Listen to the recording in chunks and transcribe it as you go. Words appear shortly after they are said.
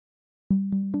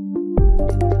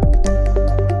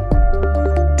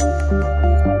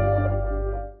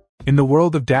In the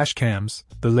world of dash cams,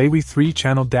 the Lehwey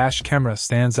 3-channel dash camera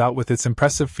stands out with its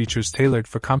impressive features tailored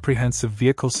for comprehensive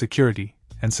vehicle security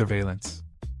and surveillance.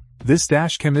 This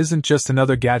dash cam isn't just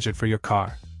another gadget for your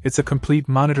car, it's a complete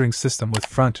monitoring system with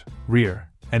front, rear,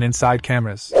 and inside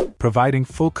cameras, providing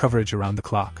full coverage around the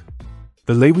clock.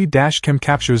 The Lehwey dashcam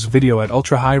captures video at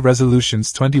ultra-high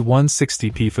resolutions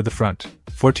 2160p for the front,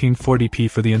 1440p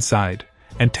for the inside,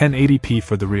 and 1080p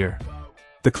for the rear.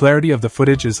 The clarity of the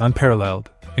footage is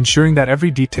unparalleled, ensuring that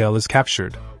every detail is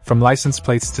captured, from license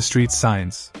plates to street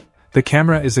signs. The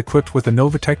camera is equipped with a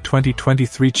Novatech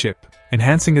 2023 chip,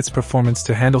 enhancing its performance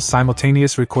to handle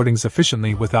simultaneous recordings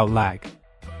efficiently without lag.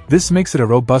 This makes it a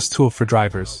robust tool for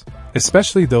drivers,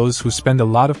 especially those who spend a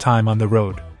lot of time on the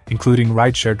road, including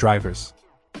rideshare drivers.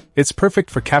 It's perfect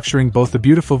for capturing both the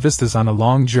beautiful vistas on a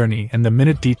long journey and the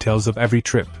minute details of every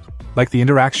trip, like the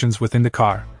interactions within the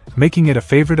car, making it a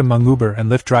favorite among Uber and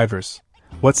Lyft drivers.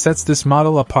 What sets this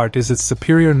model apart is its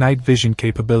superior night vision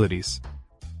capabilities.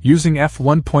 Using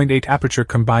f1.8 aperture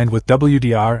combined with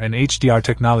WDR and HDR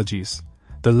technologies,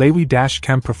 the Lehwey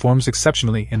dashcam performs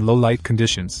exceptionally in low-light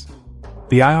conditions.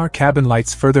 The IR cabin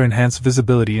lights further enhance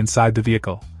visibility inside the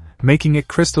vehicle, making it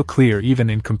crystal clear even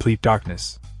in complete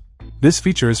darkness. This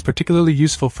feature is particularly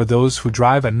useful for those who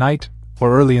drive at night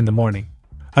or early in the morning.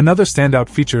 Another standout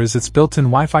feature is its built-in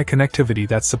Wi-Fi connectivity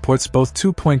that supports both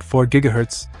 2.4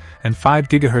 GHz and 5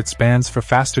 GHz bands for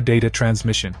faster data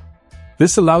transmission.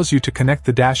 This allows you to connect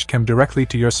the dashcam directly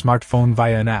to your smartphone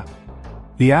via an app.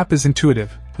 The app is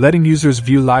intuitive, letting users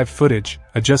view live footage,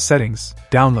 adjust settings,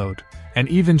 download, and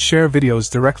even share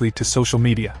videos directly to social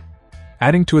media.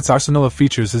 Adding to its arsenal of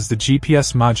features is the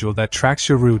GPS module that tracks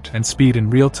your route and speed in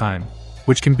real time,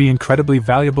 which can be incredibly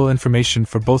valuable information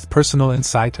for both personal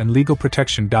insight and legal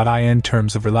protection. In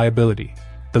terms of reliability,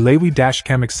 the Lehwey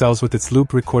dashcam excels with its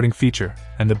loop recording feature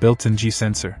and the built-in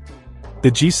G-sensor.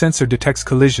 The G-sensor detects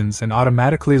collisions and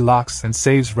automatically locks and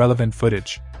saves relevant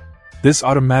footage. This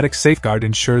automatic safeguard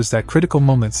ensures that critical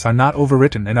moments are not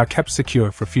overwritten and are kept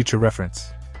secure for future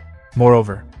reference.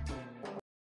 Moreover,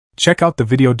 check out the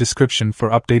video description for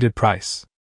updated price.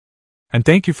 And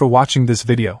thank you for watching this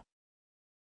video.